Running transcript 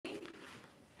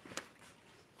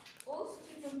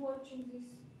I'm watching this.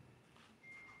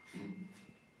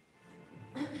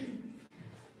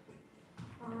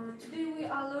 Today we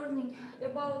are learning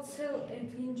about cell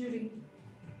and injury.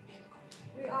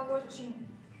 We are watching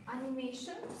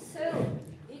animation. Cell,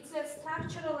 it's a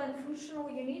structural and functional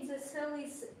unit. The cell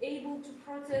is able to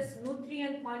process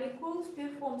nutrient molecules,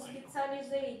 perform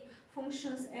specialized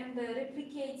functions, and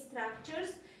replicate structures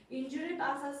injured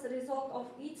as a result of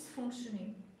its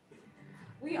functioning.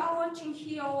 We are watching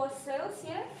here our cells,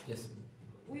 yeah? Yes.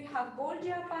 We have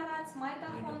Golgi apparatus,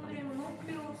 mitochondrium,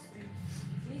 nucleus,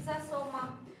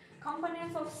 lysosome.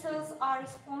 Components of cells are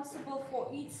responsible for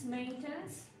its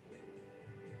maintenance.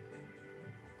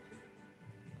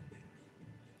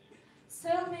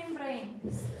 Cell membrane,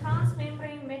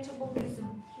 transmembrane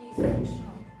metabolism, is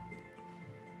functional.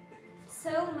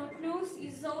 Cell nucleus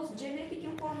is those genetic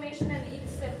information and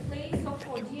it's a place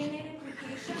for DNA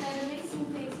replication and RNA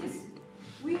synthesis.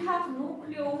 We have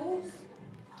nucleus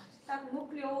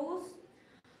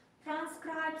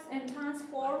transcribes and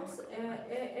transforms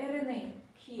RNA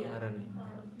here. RNA.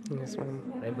 Yes,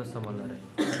 ma'am. Ribosomal RNA.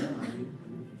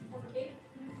 Okay.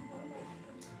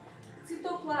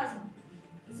 Cytoplasm.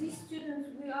 These students,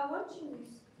 we are watching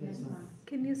this. Yes, ma'am.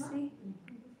 Can you see?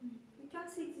 You can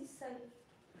see this side.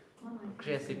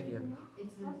 Create here.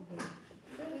 It's not there.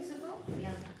 Visible?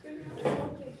 Yeah.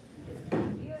 Okay.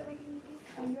 You are making it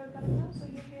and you are coming now, so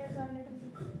your hairs are a little bit.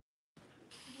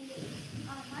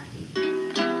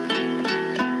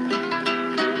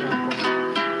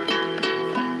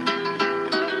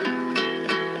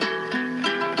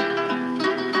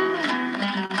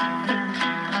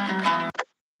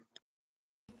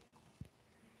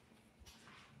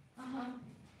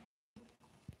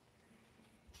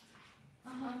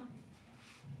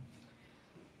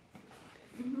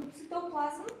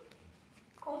 Cytoplasm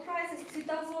comprises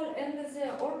cytosol and the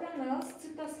organelles,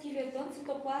 cytoskeleton,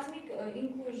 cytoplasmic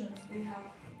inclusions we have.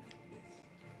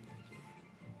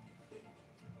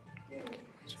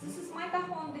 This is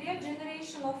mitochondria,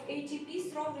 generation of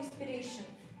ATP through respiration.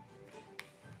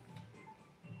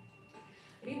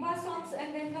 Ribosomes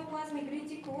and endoplasmic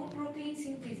reticulum, protein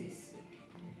synthesis.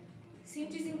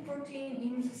 Synthesizing protein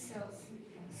in the cells.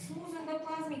 Smooth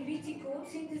endoplasmic reticulum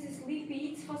synthesis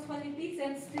lipids, phospholipids,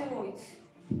 and steroids.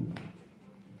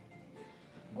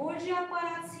 Golgi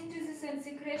apparatus synthesis and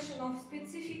secretion of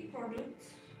specific products.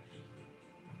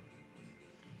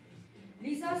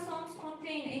 Lysosomes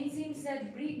contain enzymes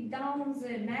that break down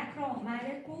the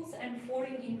macromolecules and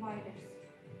foreign invaders.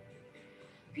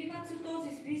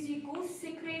 Pinocytosis vesicles,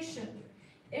 secretion.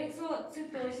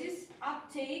 Exocytosis,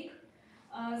 uptake.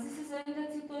 This is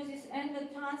endocytosis and the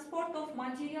transport of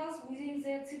materials within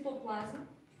the cytoplasm.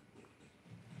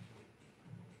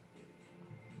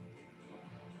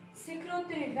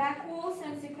 Secretory vacuoles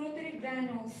and secretory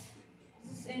granules,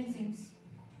 these enzymes.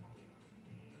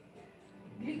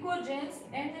 Glycogens,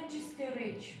 energy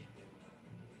storage.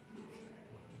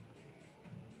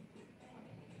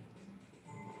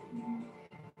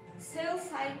 Cell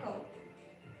cycle.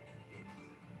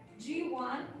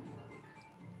 G1.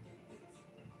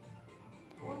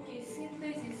 Okay,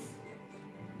 synthesis.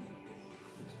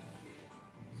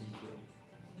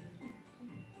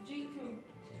 G2.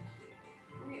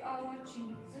 We are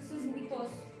watching. This is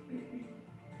mitosis.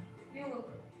 You look.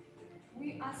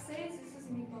 We assay. This is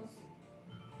mitosis.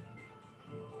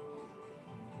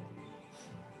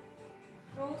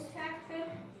 Growth factor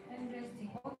and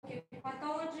resting. Okay,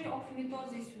 pathology of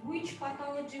mitosis. Which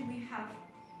pathology we have?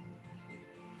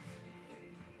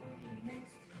 Okay,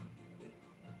 next.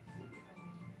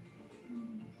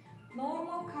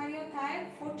 Normal karyotype,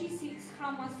 46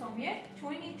 chromosome, yeah?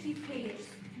 23 pairs.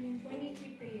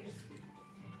 23 pairs.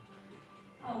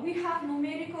 We have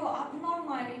numerical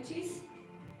abnormalities.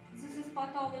 This is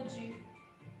pathology.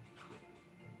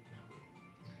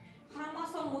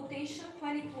 Chromosome mutation,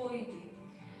 polyploidy.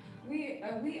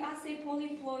 We assay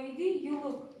polyploidy. You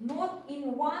look not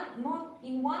in one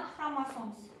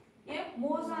chromosomes. Yeah,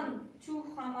 more than 2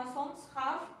 chromosomes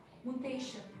have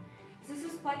mutation. This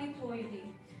is polyploidy.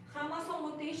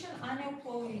 Chromosome mutation,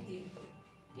 aneuploidy.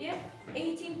 Yeah,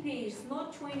 18 pairs,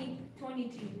 not 23.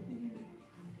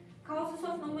 Causes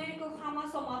of numerical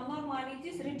chromosome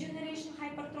abnormalities: regeneration,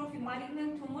 hypertrophy,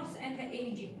 malignant tumors, and the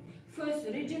aging. First,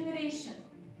 regeneration.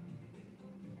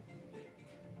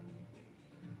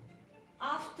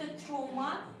 After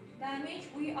trauma damage,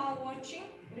 we are watching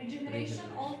regeneration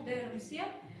of derms. Yeah,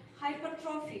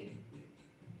 hypertrophy.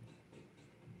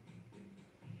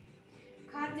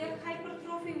 Cardiac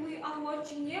hypertrophy, we are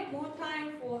watching here, more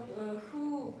time for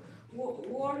who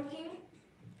working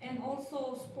and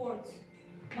also sports.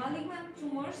 Malignant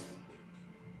tumors.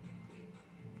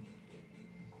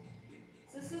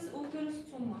 This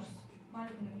tumors,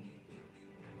 malignant.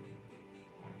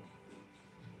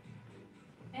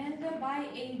 And by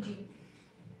aging.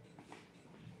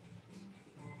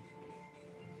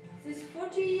 This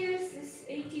 40 years, this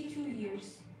 82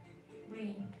 years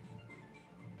brain.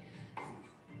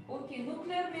 Okay,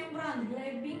 nuclear membrane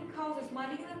bleeding causes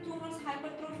malignant tumors,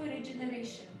 hypertrophy,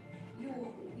 regeneration. You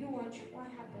watch what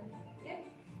happened. Yeah?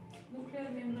 Nuclear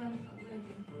membrane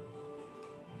bleeding.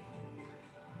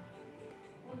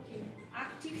 Okay.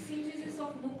 Active synthesis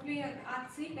of nucleic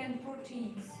acid and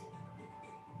proteins.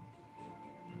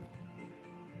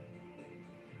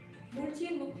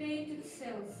 Multinucleated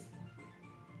cells.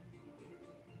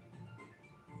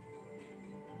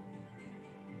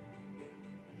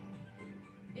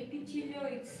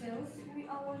 Epithelioid cells we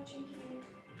are watching here.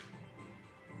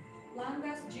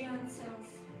 Langerhans cells.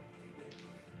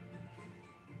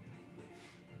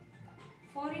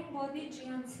 Foreign body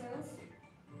giant cells.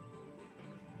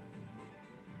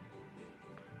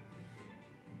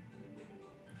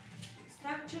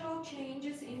 Structural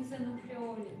changes in the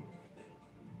nucleoli.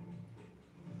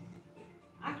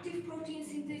 Active protein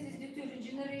synthesis due to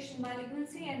regeneration,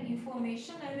 malignancy, and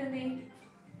inflammation. RNA.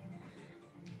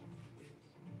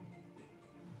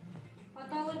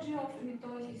 Pathology of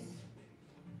mitosis.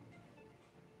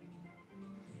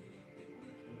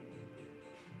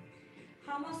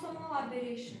 Chromosomal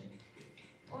aberration.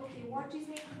 Okay, what is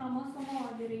a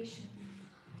chromosomal aberration?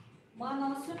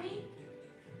 Monosomy,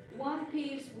 one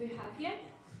pairs we have here.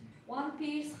 One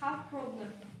pairs have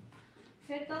problem.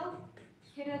 Fetal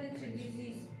hereditary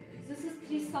disease. This is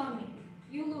trisomy.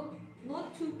 You look,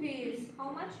 not two pairs.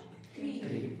 How much?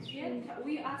 Three. Yeah?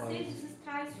 We are saying this is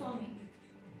trisomy.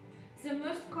 The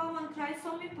most common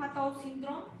trisomy, Patau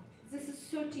syndrome. This is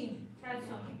 13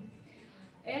 trisomy.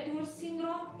 Edwards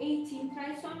syndrome, 18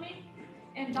 trisomy,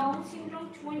 and Down syndrome,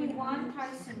 21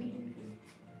 trisomy.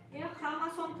 Yeah,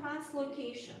 chromosome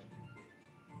translocation.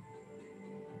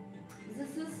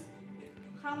 This is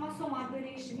chromosome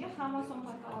aberration, yeah, chromosome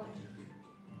pathology.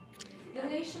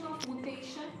 Relation of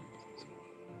mutation.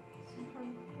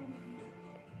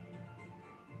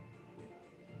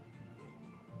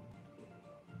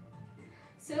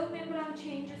 Cell membrane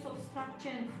changes of structure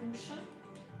and function.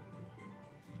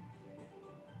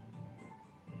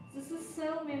 This is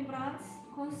cell membranes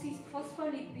consist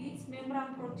phospholipids,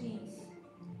 membrane proteins,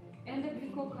 and the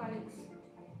glycocalyx.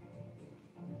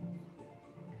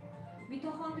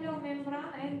 Mitochondrial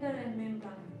membrane and the RNA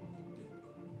membrane.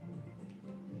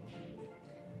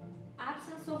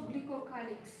 Absence of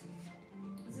glycocalyx.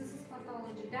 This is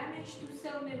pathology. Damage to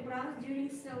cell membranes during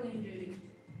cell injury.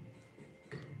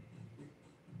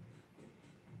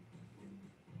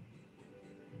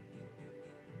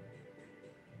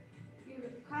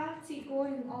 Calcium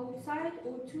going outside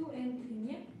O2 and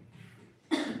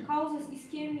causes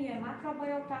ischemia,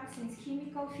 microbial toxins,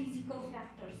 chemical, physical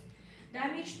factors.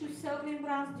 Damage to cell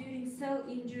membranes during cell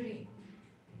injury.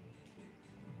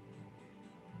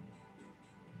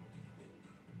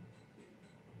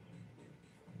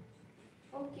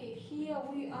 Okay, here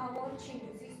we are watching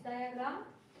this diagram.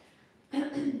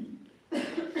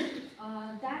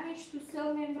 Damage to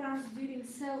cell membranes during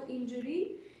cell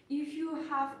injury. If you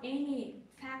have any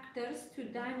factors to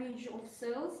damage of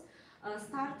cells,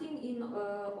 starting in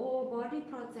all body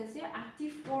process,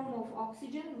 active form of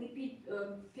oxygen, lipid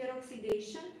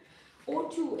peroxidation,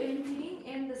 O2 entering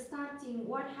and starting,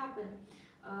 what happened?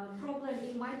 Problem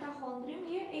in mitochondrium,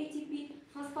 ATP,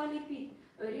 phospholipid,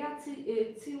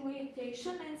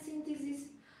 reactivation and synthesis,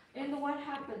 and what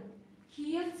happened?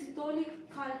 Here, cytolic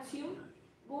calcium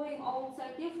going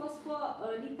outside,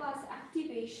 phospholipase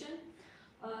activation,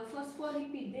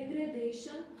 phospholipid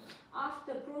degradation,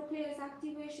 after protease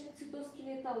activation,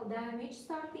 cytoskeletal damage,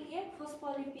 starting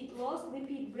phospholipid loss,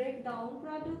 lipid breakdown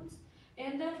products,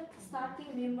 and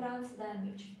starting membranes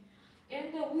damage.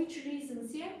 And which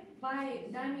reasons by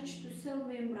damage to cell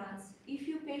membranes? If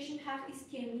your patient have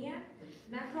ischemia,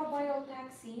 macrobial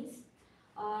toxins,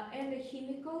 and the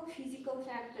chemical, physical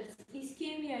factors.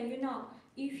 Ischemia, you know,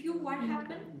 if you, what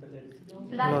happened?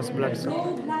 Lost blood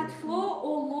Low blood flow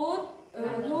or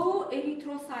low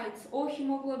erythrocytes or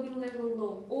hemoglobin level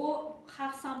low, or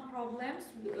have some problems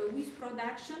with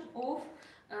production of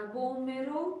bone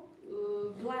marrow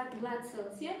blood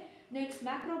cells. Next,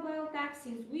 macrobial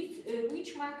toxins.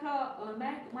 Which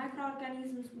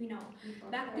microorganisms we know?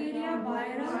 Bacteria,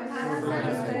 viral,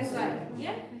 parasites,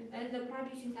 and the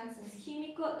producing toxins.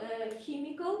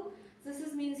 Chemical.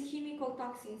 This means chemical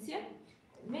toxins.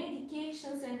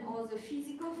 Medications and all the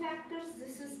physical factors.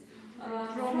 This is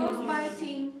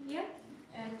frostbiting,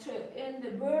 and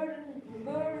the burn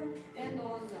and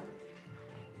all that.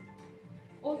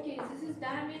 Okay, this is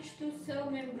damage to cell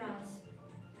membranes.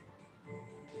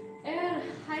 Air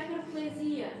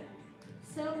hyperplasia,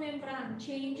 cell membrane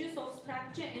changes of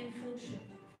structure and function.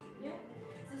 Yeah,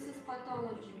 this is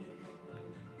pathology.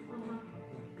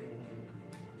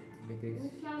 We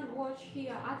can watch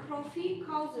here. Atrophy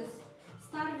causes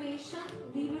starvation,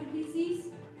 liver disease.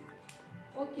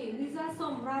 Okay,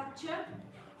 lysosome rupture,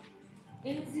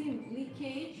 enzyme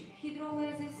leakage,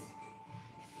 hydrolysis,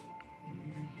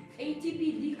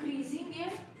 ATP decreasing,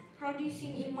 yeah,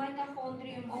 producing in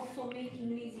mitochondrium, also making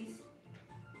lysis.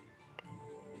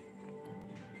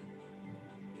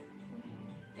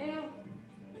 Air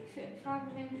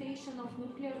fragmentation of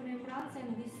nuclear membranes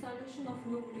and dissolution of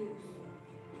nucleus.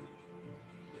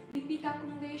 Lipid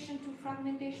accumulation to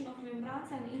fragmentation of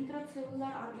membranes and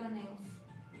intracellular organelles.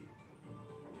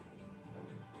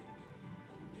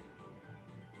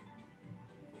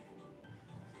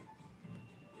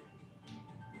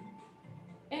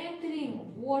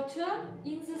 Entering water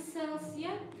in the cells,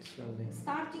 yeah,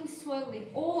 starting swelling.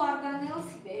 All organelles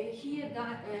here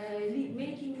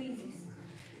making lysis.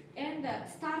 And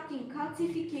starting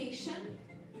calcification,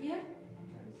 yeah.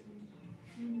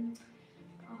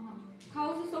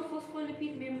 Causes of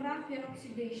phospholipid membrane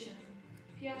peroxidation,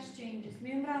 pH changes,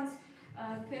 membranes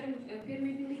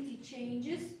permeability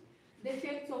changes,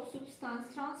 defects of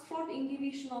substance transport,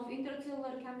 inhibition of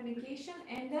intracellular communication,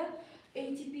 and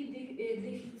ATP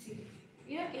deficit.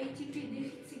 Yeah, ATP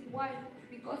deficit. Why?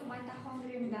 Because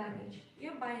mitochondrial damage.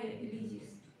 Yeah, by lysis.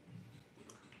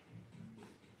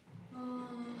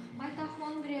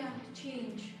 Mitochondria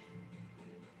change.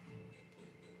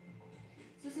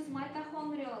 This is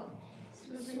mitochondrial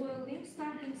swelling,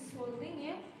 starting swelling,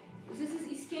 yeah. This is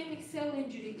ischemic cell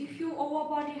injury. If you our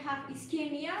body have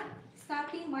ischemia,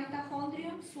 starting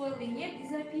mitochondrium swelling, yeah.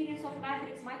 Disappearance of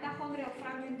matrix, mitochondrial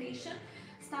fragmentation,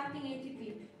 starting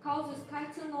ATP. Causes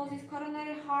calcinosis,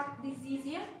 coronary heart disease,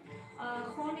 yeah.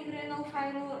 Chronic renal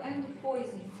failure and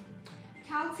poisoning.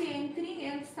 Calcium entering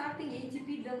and starting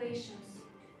ATP deletions.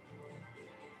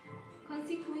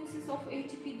 Consequences of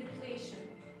ATP depletion.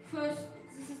 First,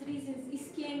 this is reasons: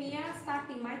 ischemia,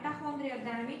 starting mitochondrial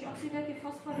damage, oxidative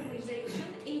phosphorylation,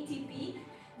 ATP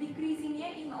decreasing,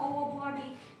 yeah, in our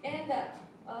body, and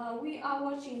we are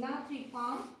watching natriuretic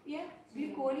pump, yeah,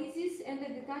 glycolysis, and the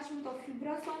detachment of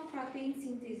fibrosome protein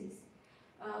synthesis.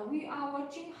 We are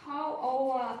watching how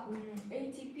our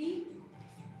ATP,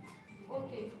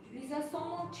 okay,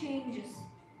 lysosomal changes.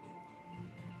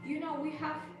 You know, we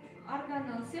have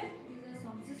organelles, yeah,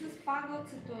 lysosomes. This is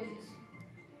phagocytosis.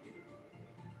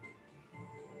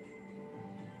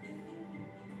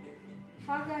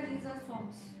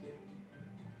 Phagolysosomes.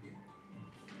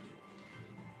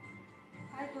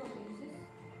 Hydrolysis.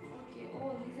 Okay,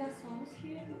 all lysosomes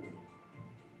here.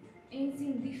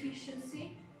 Enzyme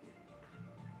deficiency.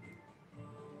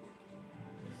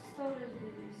 Storage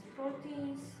release.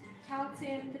 Proteins,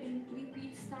 calcium,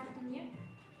 lipids starting here.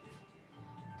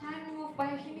 Timing of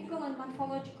biochemical and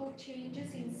morphological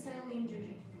changes in cell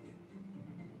injury.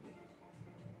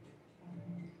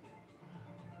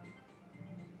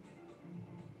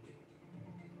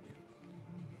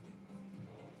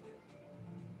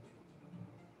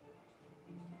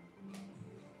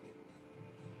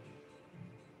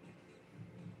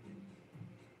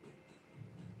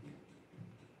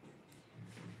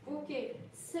 Okay,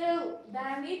 cell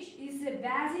damage is the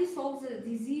basis of the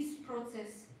disease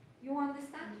process. You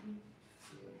understand?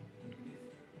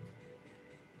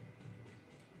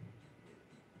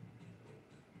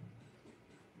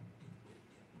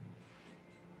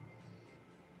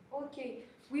 Okay,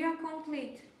 we are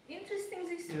complete. Interesting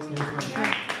this.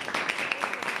 Yeah.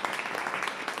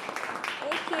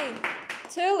 Okay,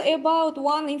 tell about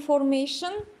one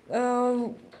information.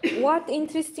 What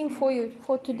interesting for you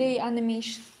for today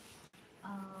animation?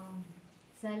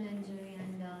 Cell injury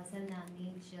and cell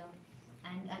damage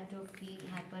and atrophy,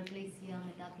 hyperplasia,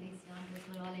 metaplasia, those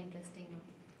were all interesting.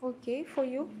 Okay, for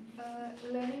you?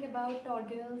 Learning about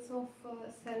organelles of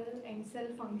cell and cell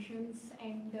functions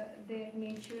and their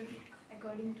nature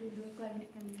according to the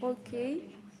climate conditions. Okay,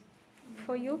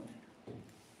 for you?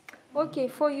 Okay,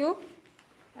 for you?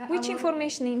 Which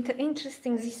information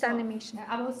interesting this animation?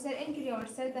 About cell injury or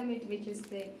cell damage, which is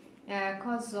the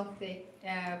cause of the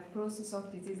process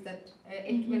of disease that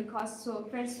it will cause. So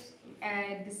first,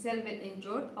 the cell will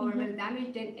injure or will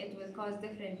damage, then it will cause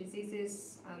different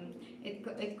diseases.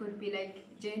 It could be like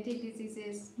genetic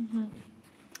diseases.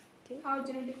 How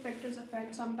genetic factors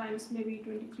affect, sometimes maybe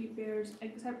 23 pairs,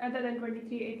 except other than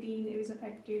 23, 18 is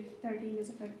affected, 13 is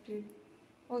affected.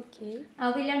 Okay.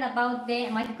 We learned about the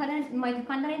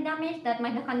mitochondrial damage. That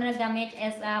mitochondrial damage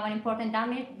is one important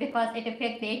damage because it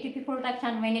affects the ATP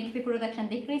production. When ATP production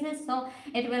decreases, so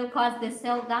it will cause the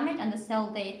cell damage and the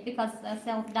cell death because the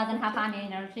cell doesn't have any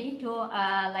energy to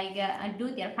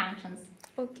do their functions.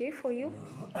 Okay, for you.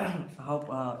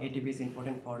 How ATP is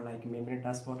important for like membrane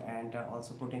transport and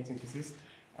also protein synthesis.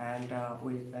 And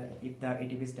if the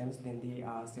ATP is damaged, then the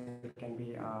cell can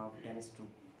be damaged too.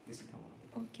 This is the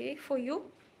one. Okay, for you.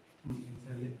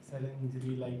 Cell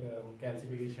injury like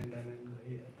calcification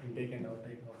and intake and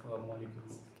outtake of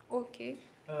molecules. Okay.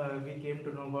 We came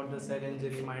to know about the cell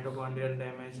injury, mitochondrial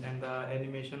damage, and the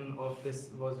animation of this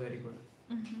was very good.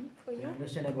 For you.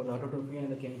 Understand about autotrophy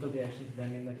and the chemical reactions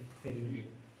done in the cell unit.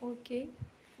 Okay.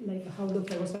 Like how the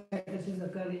phagocytosis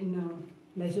occur in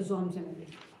lysosomes and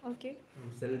everything. Okay.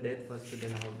 Cell death first,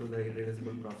 then how to the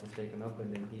irreversible process taken up,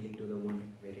 and then healing to the wound.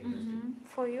 Very interesting.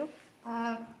 For you.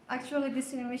 Actually,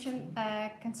 this animation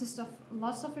consists of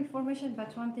lots of information,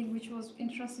 but one thing which was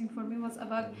interesting for me was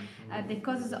about the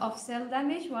causes of cell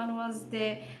damage. One was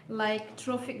the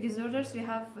trophic disorders. We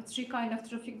have three kind of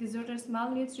trophic disorders: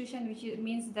 malnutrition, which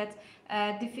means that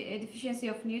deficiency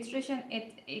of nutrition.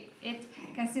 It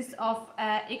consists of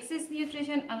excess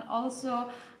nutrition and also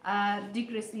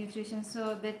decreased nutrition.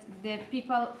 So that the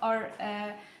people are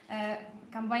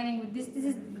combining with this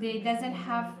disease, they doesn't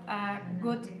have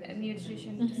good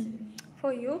nutrition.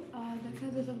 For you. The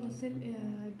causes of the cell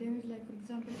damage, like for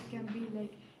example, it can be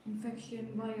like infection,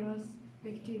 virus,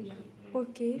 bacteria.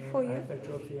 Okay, for you.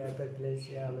 Hypertrophy,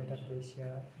 hyperplasia,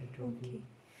 metaplasia, atrophy.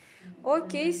 Okay.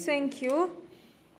 Okay, thank you.